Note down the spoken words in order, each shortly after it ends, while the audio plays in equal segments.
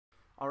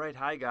Alright,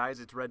 hi guys,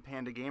 it's Red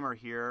Panda Gamer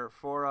here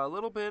for a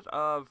little bit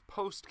of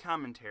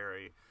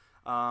post-commentary.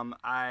 I'm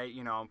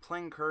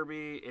playing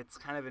Kirby. It's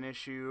kind of an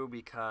issue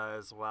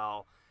because,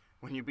 well,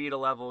 when you beat a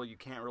level, you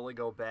can't really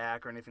go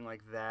back or anything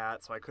like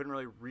that, so I couldn't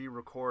really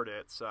re-record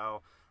it,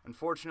 so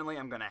unfortunately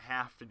I'm going to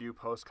have to do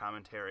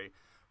post-commentary.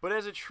 But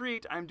as a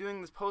treat, I'm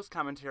doing this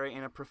post-commentary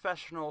in a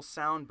professional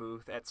sound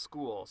booth at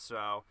school,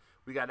 so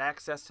we got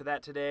access to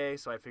that today,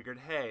 so I figured,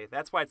 hey,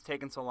 that's why it's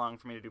taken so long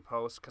for me to do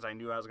post, because I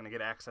knew I was going to get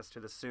access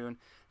to this soon.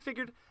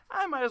 Figured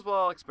I might as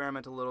well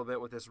experiment a little bit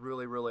with this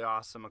really, really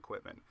awesome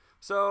equipment.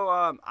 So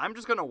I'm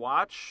just going to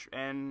watch,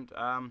 and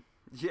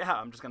yeah,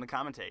 I'm just going to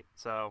commentate.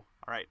 So,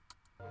 alright.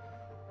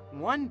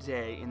 One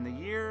day in the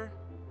year,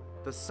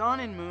 the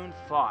sun and moon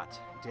fought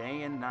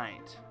day and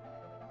night.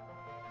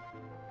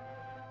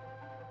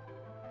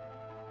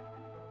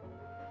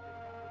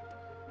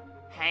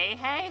 Hey,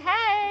 hey,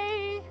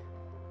 hey!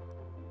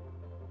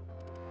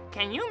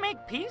 Can you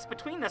make peace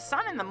between the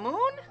sun and the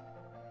moon?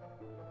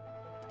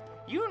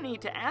 You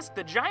need to ask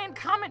the giant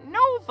comet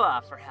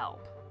Nova for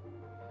help.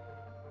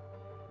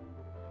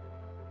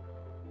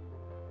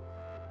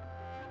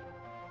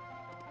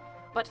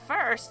 But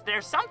first,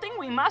 there's something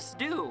we must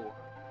do.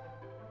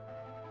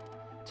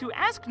 To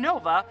ask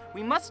Nova,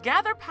 we must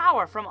gather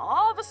power from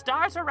all the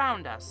stars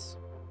around us.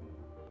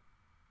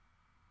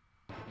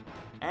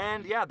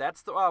 And yeah,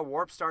 that's the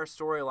Warp Star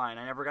storyline.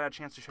 I never got a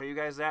chance to show you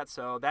guys that,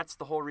 so that's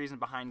the whole reason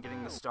behind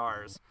getting the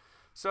stars.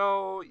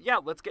 So yeah,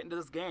 let's get into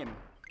this game.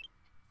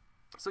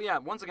 So yeah,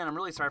 once again, I'm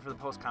really sorry for the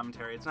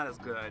post-commentary. It's not as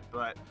good,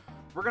 but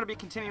we're going to be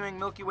continuing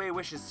Milky Way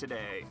Wishes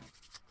today.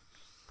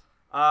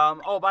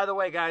 Oh, by the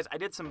way, guys, I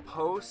did some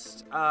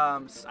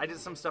I did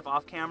some stuff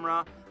off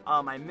camera.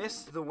 I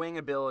missed the wing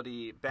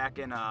ability back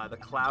in the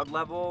cloud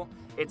level.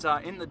 It's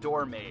in the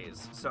door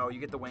maze, so you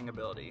get the wing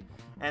ability.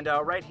 And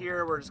right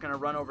here, we're just going to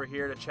run over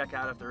here to check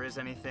out if there is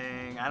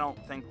anything. I don't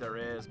think there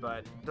is, but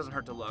it doesn't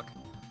hurt to look.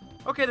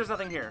 Okay, there's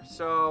nothing here,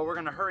 so we're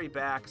going to hurry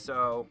back,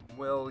 so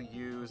we'll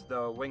use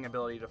the wing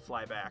ability to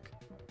fly back.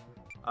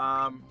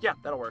 Yeah,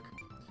 that'll work.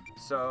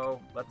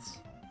 So, let's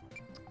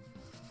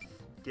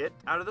get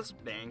out of this.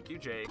 Thank you,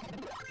 Jake.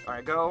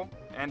 Alright, go.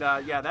 And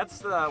yeah, that's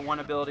the one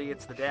ability.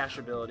 It's the dash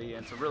ability,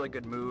 and it's a really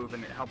good move,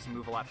 and it helps you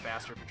move a lot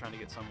faster if you're trying to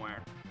get somewhere.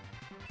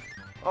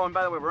 Oh, and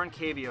by the way, we're in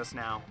Cavios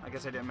now. I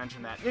guess I didn't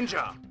mention that.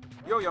 Ninja!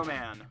 Yo-Yo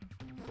Man!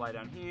 Fly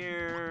down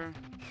here.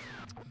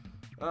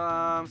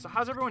 So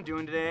how's everyone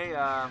doing today?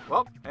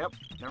 Well, yep,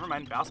 never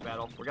mind. Boss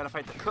battle. We're gonna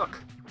fight the cook.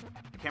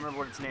 I can't remember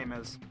what its name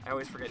is. I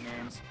always forget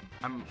names.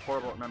 I'm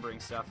horrible at remembering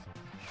stuff.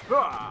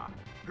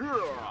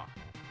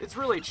 It's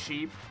really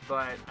cheap,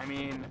 but, I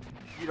mean,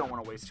 you don't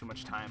want to waste too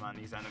much time on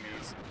these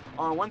enemies.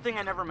 One thing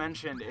I never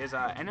mentioned is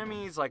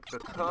enemies like the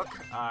Cook,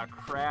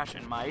 Crash,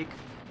 and Mike,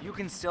 you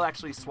can still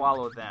actually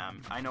swallow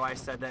them. I know I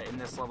said that in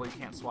this level you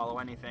can't swallow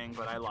anything,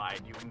 but I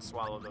lied. You can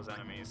swallow those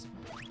enemies.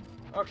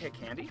 Okay,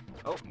 Candy.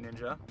 Oh,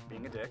 Ninja,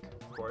 being a dick,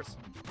 of course.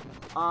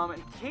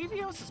 And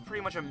Cavios is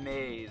pretty much a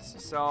maze,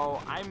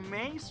 so I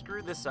may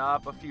screw this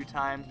up a few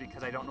times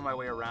because I don't know my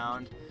way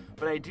around.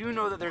 But I do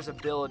know that there's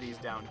abilities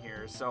down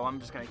here, so I'm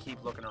just going to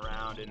keep looking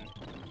around and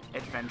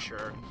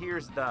adventure.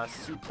 Here's the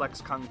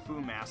Suplex Kung Fu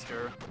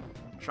Master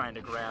trying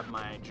to grab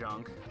my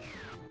junk.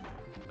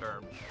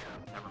 Or,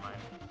 never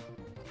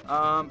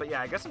mind. But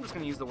yeah, I guess I'm just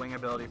going to use the wing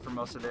ability for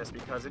most of this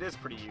because it is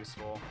pretty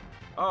useful.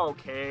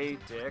 Okay,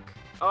 dick.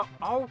 Oh,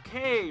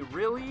 okay,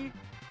 really?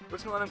 We're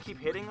just going to let him keep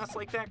hitting us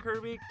like that,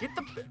 Kirby? Get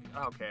the...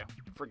 Okay,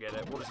 forget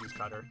it. We'll just use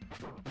Cutter.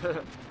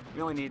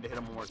 We only need to hit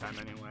him one more time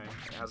anyway.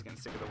 I was getting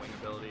sick of the wing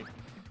ability.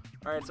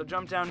 Alright, so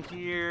jump down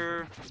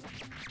here,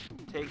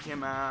 take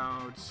him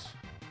out,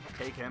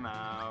 take him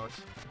out,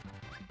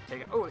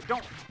 take it. Oh,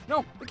 don't!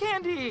 No! The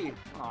candy!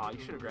 Aw, you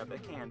should have grabbed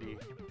that candy.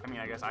 I mean,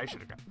 I guess I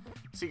should have grabbed.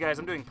 See, guys,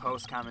 I'm doing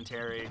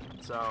post-commentary,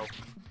 so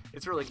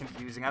it's really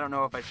confusing. I don't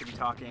know if I should be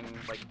talking,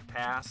 like,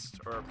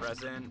 past or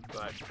present,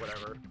 but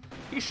whatever.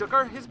 He shook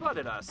his butt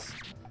at us.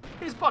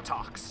 His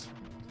buttocks!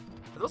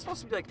 Are those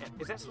supposed to be, like,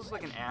 is that supposed to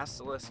be, like, an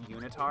assless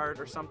unitard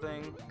or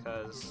something?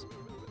 Because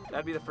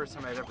that'd be the first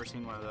time I've ever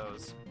seen one of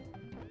those.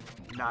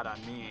 Not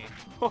on me.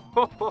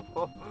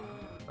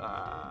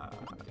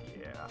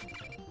 Yeah.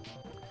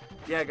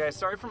 Yeah, guys,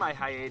 sorry for my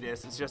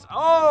hiatus. It's just,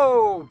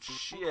 oh,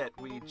 shit,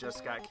 we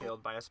just got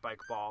killed by a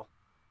spike ball.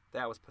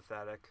 That was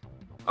pathetic.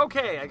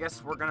 Okay, I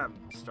guess we're gonna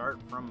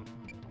start from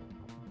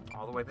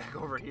all the way back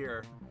over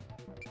here.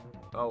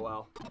 Oh,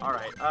 well.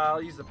 Alright,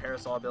 I'll use the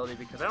parasol ability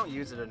because I don't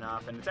use it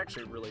enough, and it's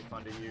actually really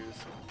fun to use.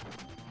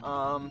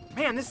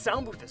 Man, this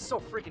sound booth is so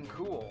freaking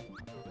cool.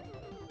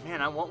 Man,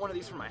 I want one of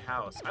these for my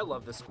house. I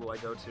love this school I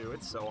go to.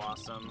 It's so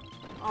awesome.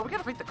 Oh, we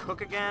gotta fight the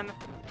cook again?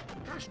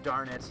 Gosh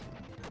darn it.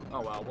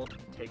 Oh, well, we'll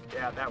take...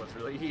 Yeah, that was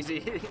really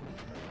easy.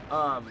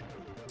 But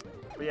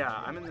But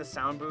yeah, I'm in the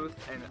sound booth,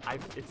 and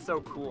it's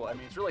so cool. I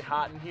mean, it's really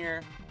hot in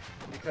here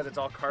because it's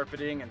all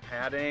carpeting and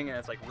padding, and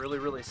it's like really,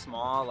 really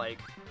small. Like,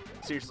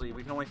 seriously,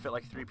 we can only fit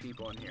like 3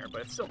 people in here,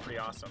 but it's still pretty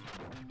awesome.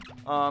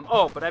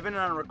 Oh, but I've been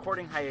on a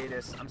recording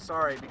hiatus. I'm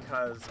sorry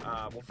because,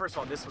 well, first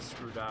of all, this was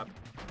screwed up,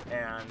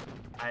 and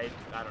I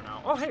don't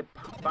know. Oh, hey,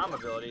 bomb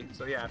ability.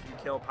 So yeah, if you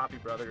kill Poppy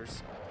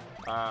Brothers,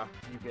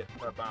 you get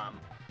a bomb.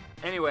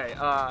 Anyway,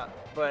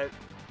 but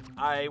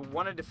I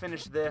wanted to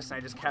finish this, and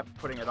I just kept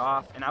putting it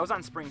off. And I was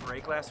on spring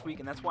break last week,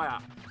 and that's why,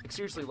 like,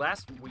 seriously,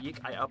 last week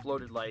I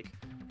uploaded, like,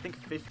 I think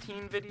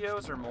 15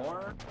 videos or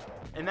more.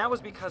 And that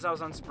was because I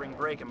was on spring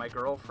break, and my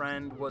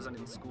girlfriend wasn't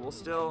in school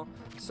still.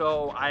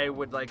 So I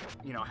would, like,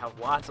 you know, have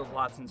lots of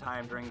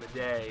time during the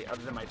day,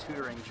 other than my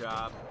tutoring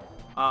job.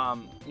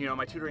 You know,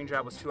 my tutoring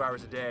job was 2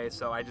 hours a day,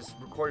 so I just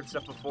recorded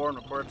stuff before and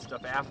recorded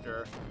stuff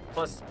after.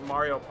 Plus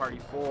Mario Party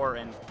 4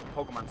 and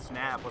Pokemon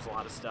Snap was a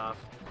lot of stuff.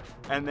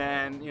 And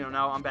then, you know,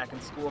 now I'm back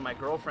in school and my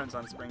girlfriend's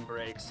on spring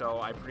break,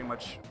 so I pretty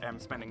much am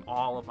spending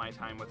all of my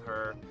time with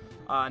her.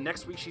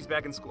 Next week she's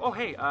back in school. Oh,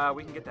 hey,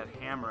 we can get that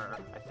hammer,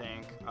 I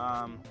think.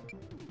 I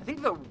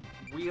think the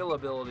wheel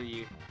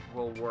ability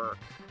will work.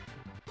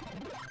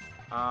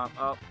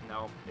 Oh,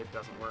 no, it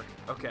doesn't work.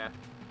 Okay,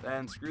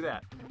 then screw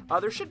that.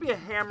 There should be a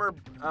hammer.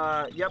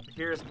 Yep,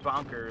 here's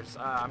Bonkers.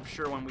 I'm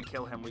sure when we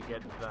kill him we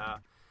get the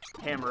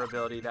hammer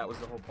ability. That was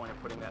the whole point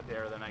of putting that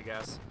there then, I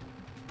guess.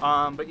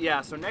 But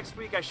yeah, so next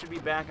week I should be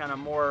back on a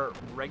more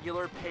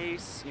regular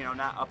pace, you know,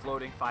 not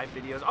uploading 5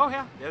 videos. Oh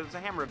yeah, there's a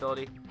hammer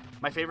ability.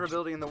 My favorite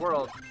ability in the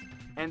world.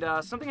 And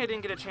something I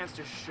didn't get a chance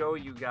to show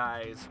you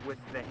guys with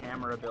the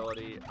hammer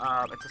ability,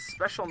 it's a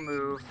special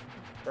move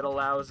that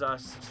allows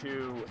us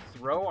to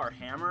throw our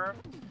hammer.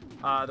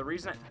 The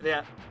reason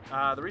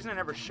I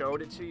never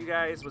showed it to you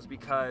guys was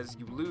because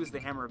you lose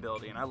the hammer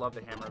ability, and I love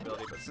the hammer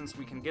ability, but since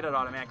we can get it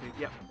automatically,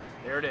 yep,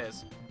 there it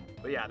is.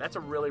 But yeah, that's a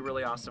really,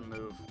 really awesome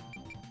move.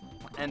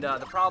 And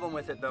the problem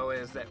with it, though,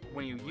 is that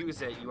when you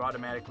use it, you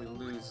automatically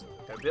lose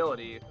the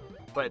ability.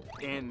 But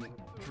in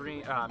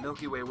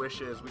Milky Way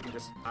Wishes, we can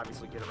just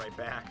obviously get it right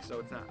back, so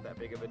it's not that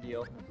big of a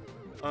deal.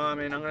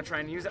 And I'm going to try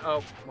and use it.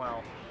 Oh,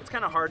 well, it's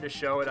kind of hard to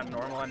show it on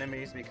normal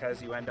enemies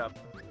because you end up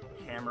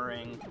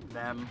hammering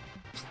them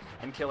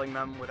and killing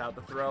them without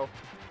the throw.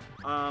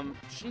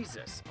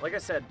 Jesus. Like I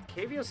said,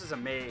 Cavios is a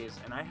maze,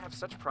 and I have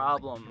such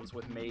problems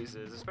with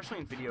mazes, especially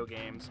in video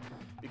games,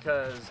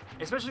 because,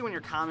 especially when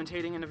you're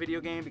commentating in a video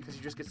game, because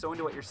you just get so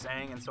into what you're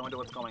saying and so into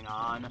what's going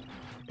on,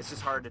 it's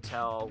just hard to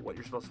tell what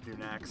you're supposed to do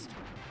next.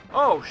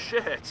 Oh,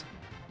 shit!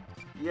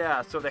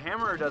 Yeah, so the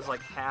hammer does,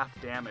 like, half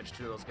damage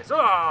to those guys.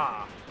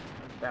 Ah!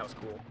 That was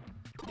cool.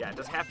 Yeah, it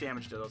does half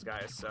damage to those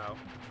guys, so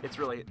it's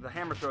really, the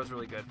hammer throw is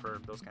really good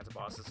for those kinds of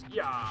bosses.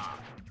 Yeah!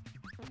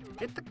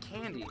 Get the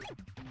candy.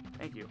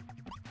 Thank you.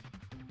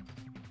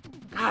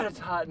 God, it's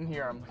hot in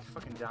here. I'm like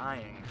fucking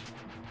dying.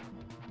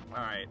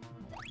 Alright.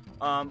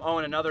 Oh,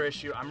 and another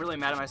issue. I'm really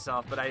mad at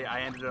myself, but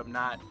I ended up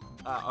not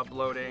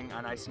uploading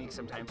on I Sneak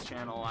Sometimes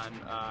channel on,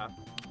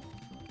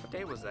 what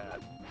day was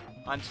that?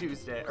 On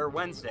Tuesday, or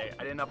Wednesday.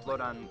 I didn't upload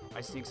on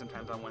I Sneak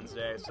Sometimes on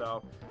Wednesday,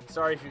 so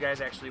sorry if you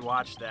guys actually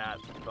watched that,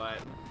 but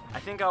I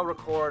think I'll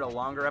record a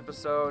longer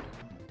episode.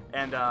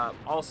 And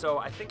also,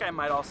 I think I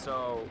might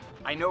also,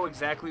 I know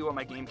exactly what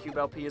my GameCube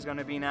LP is going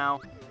to be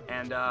now,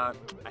 and I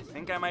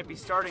think I might be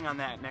starting on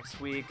that next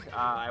week.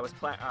 I was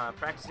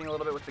practicing a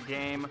little bit with the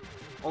game.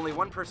 Only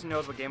one person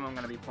knows what game I'm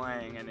going to be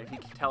playing, and if he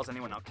tells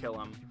anyone, I'll kill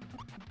him.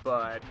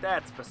 But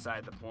that's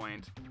beside the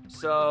point.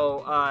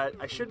 So,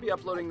 I should be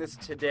uploading this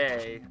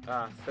today,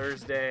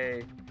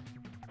 Thursday,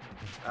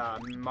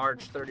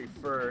 March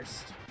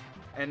 31st.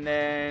 And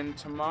then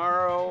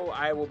tomorrow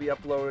I will be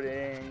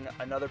uploading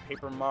another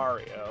Paper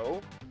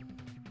Mario.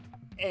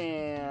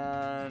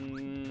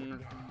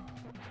 And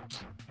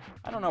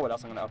I don't know what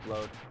else I'm going to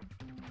upload.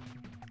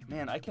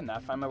 Man, I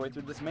cannot find my way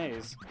through this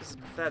maze. This is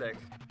pathetic.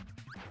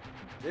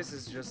 This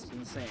is just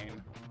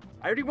insane.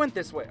 I already went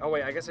this way. Oh,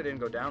 wait, I guess I didn't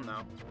go down,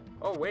 though.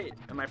 Oh, wait,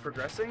 am I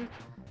progressing?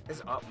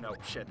 Is up? No,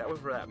 shit, that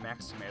was where that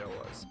Max Tomato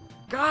was.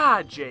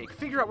 God, Jake,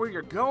 figure out where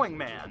you're going,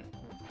 man.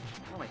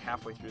 I'm only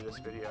halfway through this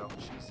video.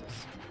 Jesus.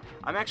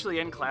 I'm actually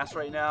in class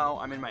right now.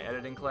 I'm in my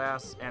editing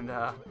class, and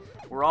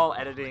we're all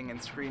editing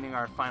and screening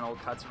our final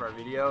cuts of our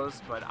videos,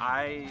 but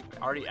I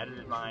already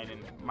edited mine, and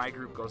my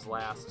group goes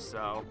last,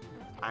 so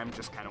I'm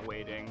just kind of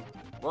waiting.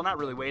 Well, not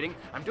really waiting.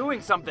 I'm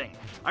doing something!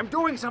 I'm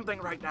doing something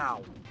right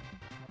now!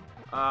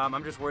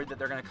 I'm just worried that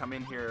they're going to come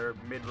in here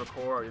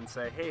mid-record and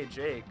say, hey,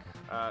 Jake.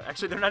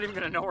 Actually, they're not even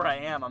going to know where I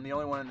am. I'm the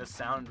only one in the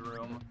sound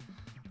room.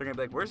 They're going to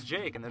be like, where's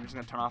Jake? And they're just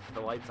going to turn off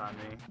the lights on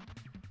me.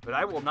 But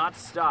I will not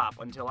stop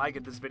until I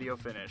get this video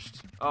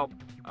finished. Oh,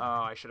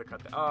 I should have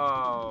cut that.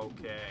 Oh,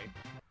 okay.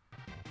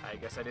 I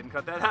guess I didn't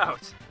cut that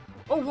out.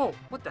 Oh, whoa,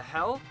 what the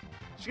hell?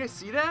 Did you guys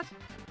see that?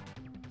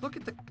 Look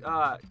at the,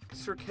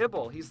 Sir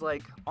Kibble. He's,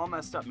 like, all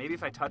messed up. Maybe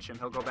if I touch him,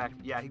 he'll go back.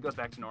 Yeah, he goes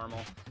back to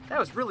normal. That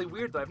was really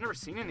weird, though. I've never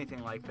seen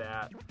anything like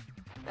that.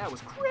 That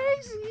was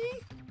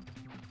crazy.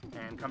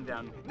 And come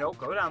down. Nope,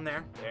 go down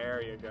there.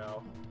 There you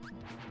go.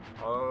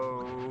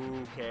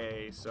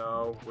 Okay,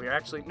 so we're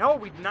actually... No,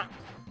 we not...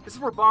 This is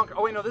where Bonk...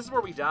 Oh, wait, no, this is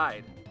where we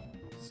died.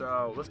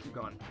 So, let's keep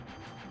going.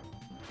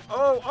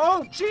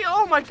 Oh, gee,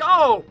 oh my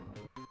god!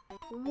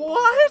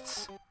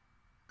 What?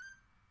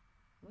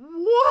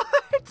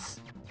 What?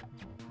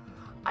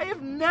 I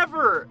have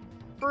never,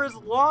 for as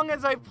long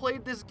as I've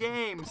played this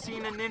game,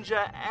 seen a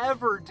ninja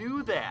ever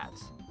do that.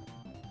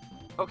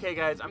 Okay,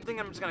 guys, I'm thinking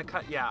I'm just gonna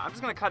cut, I'm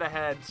just gonna cut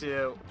ahead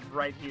to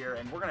right here,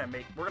 and we're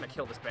gonna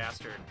kill this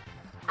bastard.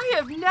 I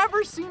have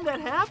never seen that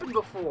happen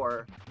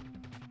before.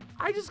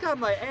 I just got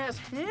my ass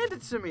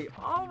handed to me.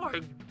 Oh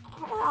my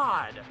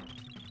god.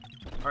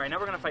 Alright, now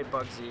we're gonna fight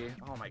Bugsy.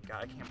 Oh my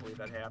god, I can't believe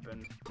that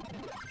happened.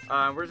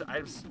 I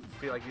just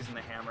feel like using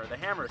the hammer. The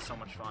hammer is so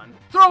much fun.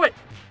 Throw it!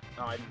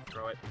 Oh, I didn't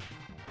throw it.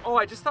 Oh,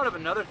 I just thought of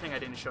another thing I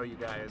didn't show you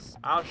guys.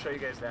 I'll show you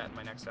guys that in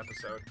my next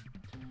episode.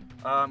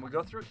 We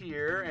go through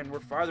here, and we're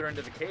farther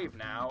into the cave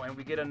now, and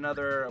we get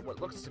another, what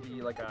looks to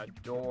be like a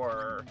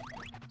door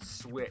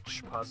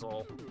switch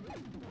puzzle.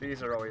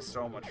 These are always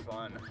so much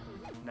fun.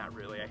 Not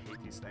really, I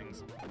hate these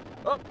things.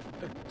 Oh,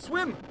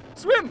 swim!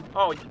 Swim!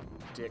 Oh, you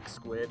dick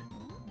squid.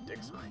 Dick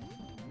squid.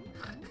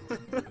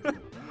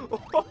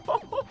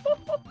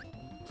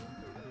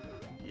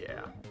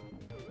 Yeah.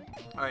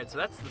 Alright, so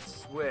that's the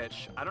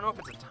switch. I don't know if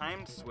it's a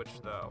timed switch,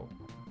 though.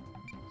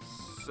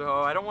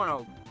 So I don't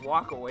want to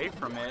walk away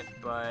from it,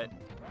 but...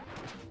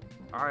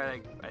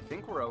 Alright, I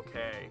think we're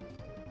okay.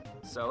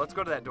 So let's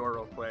go to that door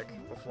real quick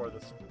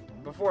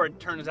before it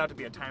turns out to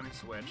be a timed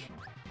switch.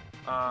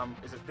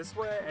 Is it this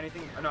way?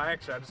 Anything? Oh, no,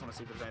 actually, I just want to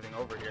see if there's anything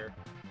over here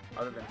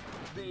other than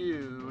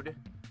food.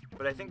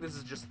 But I think this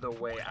is just the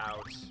way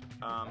out.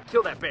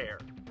 Kill that bear.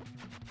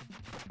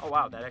 Oh,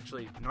 wow, that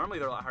actually... Normally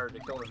they're a lot harder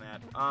to kill than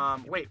that.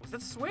 Wait, was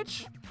that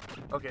switch?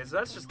 Okay, so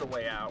that's just the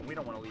way out. We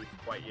don't want to leave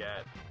quite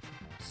yet.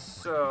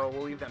 So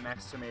we'll leave that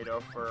max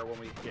tomato for when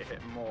we get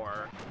hit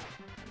more.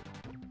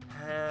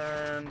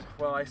 And,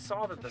 well, I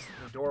saw that the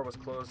door was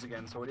closed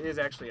again, so it is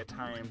actually a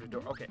timed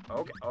door. Okay.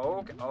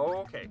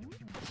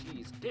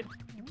 Jeez,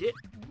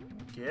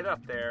 get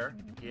up there.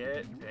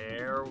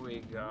 There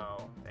we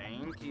go.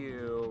 Thank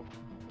you.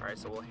 All right,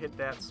 so we'll hit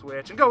that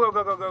switch and go.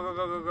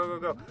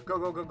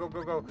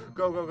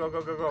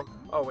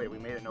 Oh, wait, we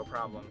made it no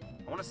problem.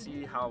 I want to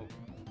see how...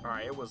 All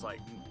right, it was like...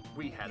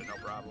 We had it no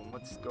problem.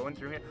 Let's go in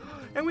through here.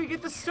 And we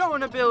get the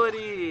stone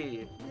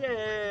ability!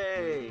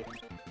 Yay!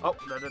 Oh.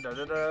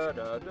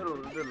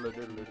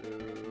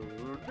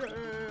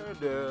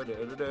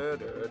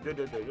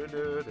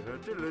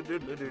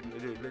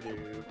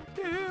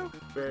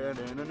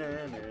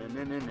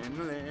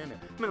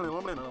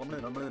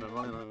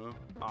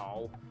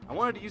 Oh. I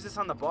wanted to use this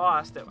on the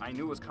boss that I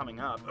knew was coming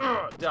up.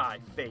 Ugh, die,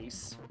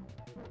 face.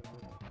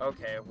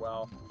 Okay,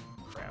 well,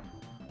 crap.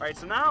 Alright,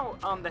 so now,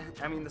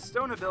 the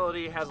stone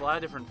ability has a lot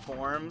of different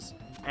forms,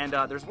 and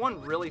there's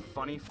one really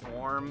funny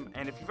form,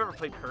 and if you've ever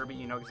played Kirby,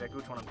 you know exactly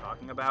which one I'm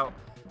talking about,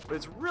 but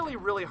it's really,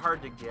 really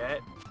hard to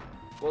get.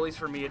 Well, at least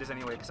for me it is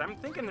anyway, because I'm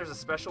thinking there's a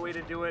special way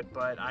to do it,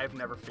 but I've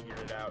never figured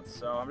it out,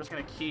 so I'm just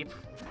going to keep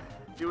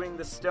doing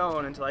the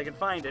stone until I can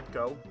find it.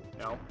 Go.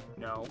 No.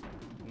 No.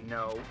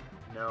 No.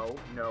 No,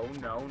 no,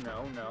 no, no,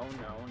 no, no,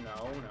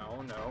 no,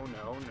 no, no,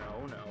 no, no,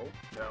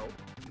 no,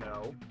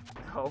 no,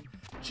 no.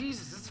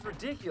 Jesus, this is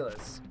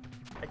ridiculous.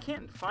 I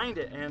can't find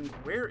it, and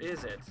where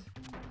is it?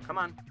 Come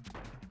on.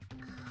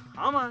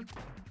 Come on.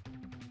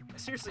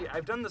 Seriously,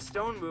 I've done the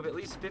stone move at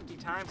least 50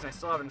 times, and I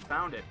still haven't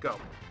found it. Go.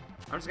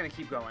 I'm just going to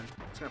keep going.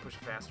 I'm just going to push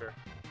it faster.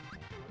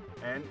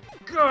 And...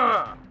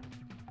 Gah!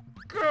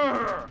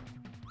 Gah!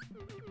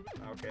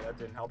 Okay, that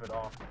didn't help at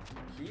all.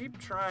 Keep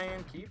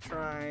trying, keep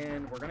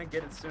trying. We're gonna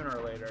get it sooner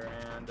or later,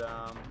 and,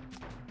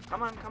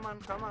 come on, come on,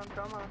 come on,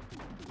 come on.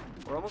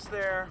 We're almost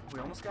there. We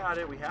almost got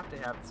it. We have to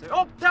have it soon.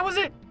 Oh, that was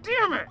it!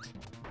 Damn it!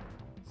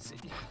 See,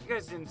 you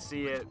guys didn't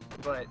see it,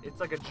 but it's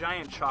like a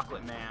giant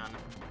chocolate man.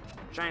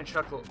 Giant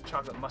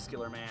chocolate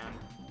muscular man.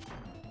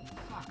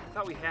 Fuck, I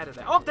thought we had it.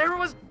 Oh, there it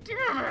was!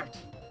 Damn it!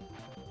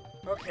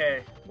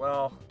 Okay,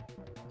 well,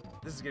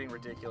 this is getting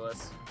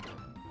ridiculous.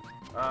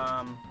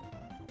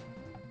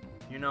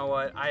 You know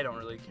what? I don't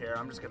really care.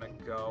 I'm just gonna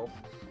go.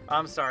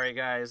 I'm sorry,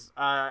 guys.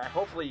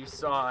 Hopefully you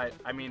saw it.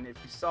 I mean, if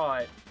you saw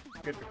it,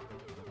 good for...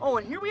 Oh,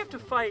 and here we have to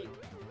fight...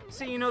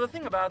 See, you know, the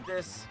thing about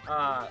this,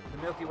 the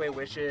Milky Way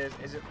Wishes,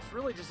 is it's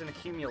really just an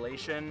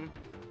accumulation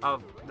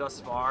of thus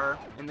far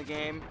in the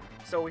game.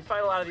 So we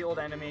fight a lot of the old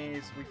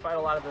enemies, we fight a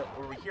lot of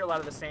or we hear a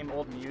lot of the same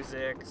old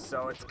music,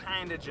 so it's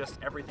kind of just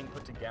everything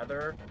put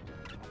together.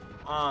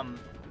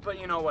 But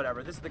you know,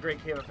 whatever. This is the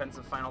Great Cave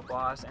Offensive final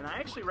boss, and I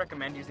actually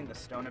recommend using the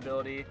stone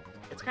ability.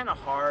 It's kind of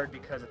hard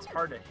because it's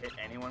hard to hit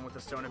anyone with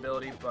the stone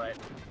ability, but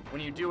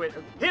when you do it...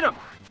 Hit him!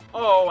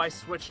 Oh, I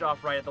switched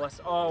off right at the last...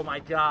 Oh my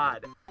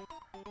god.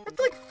 It's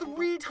like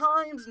 3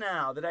 times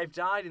now that I've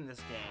died in this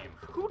game.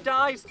 Who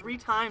dies 3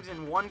 times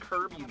in one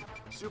Kirby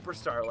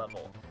Superstar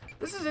level?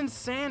 This is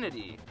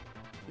insanity.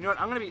 You know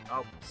what, I'm gonna be...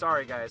 Oh,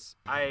 sorry guys.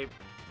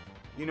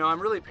 You know, I'm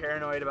really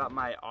paranoid about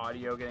my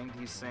audio getting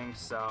desynced,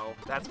 so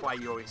that's why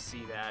you always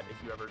see that if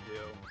you ever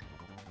do.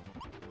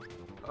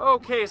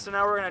 Okay, so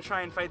now we're going to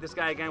try and fight this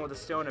guy again with a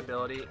stone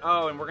ability.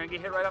 Oh, and we're going to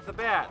get hit right off the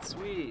bat.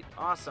 Sweet.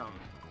 Awesome.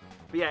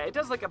 But yeah, it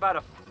does like about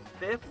a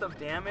fifth of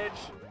damage.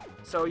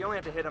 So you only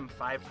have to hit him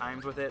 5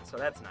 times with it, so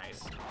that's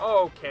nice.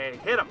 Okay,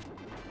 hit him.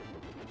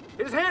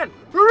 Hit his hand.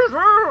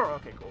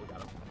 Okay, cool, we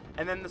got him.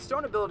 And then the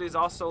stone ability is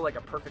also like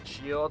a perfect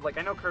shield. Like,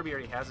 I know Kirby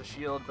already has a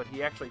shield, but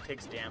he actually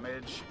takes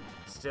damage.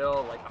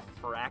 Still, like a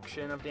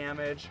fraction of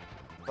damage.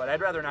 But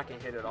I'd rather not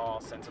get hit at all,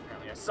 since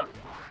apparently I suck.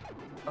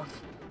 Oh,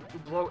 you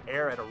blow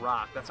air at a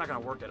rock. That's not gonna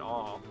work at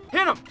all.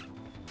 Hit him!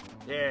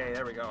 Yay,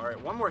 there we go. All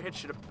right, one more hit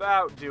should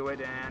about do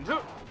it, and...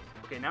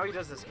 Okay, now he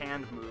does this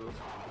hand move.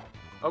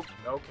 Oh,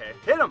 okay.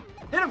 Hit him!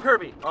 Hit him,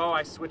 Kirby! Oh,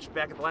 I switched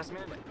back at the last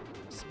minute.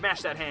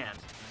 Smash that hand.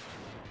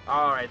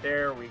 All right,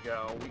 there we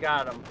go. We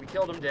got him. We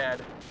killed him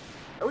dead.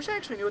 I wish I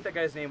actually knew what that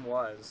guy's name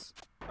was.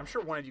 I'm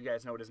sure one of you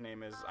guys know what his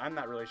name is. I'm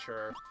not really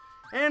sure.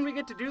 And we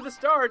get to do the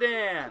star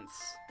dance.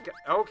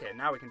 Okay,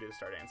 now we can do the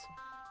star dance.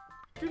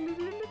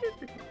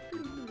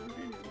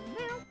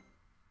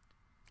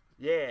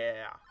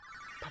 Yeah.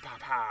 Pa pa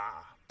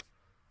pa.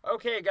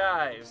 Okay,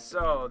 guys.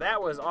 So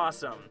that was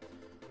awesome.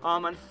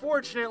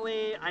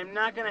 Unfortunately, I'm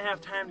not going to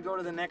have time to go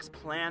to the next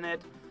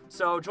planet.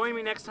 So join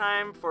me next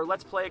time for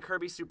Let's Play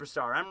Kirby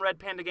Superstar. I'm Red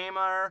Panda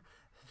Gamer.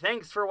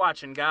 Thanks for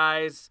watching,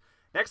 guys.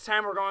 Next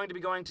time we're going to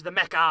be going to the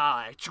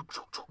Mecha.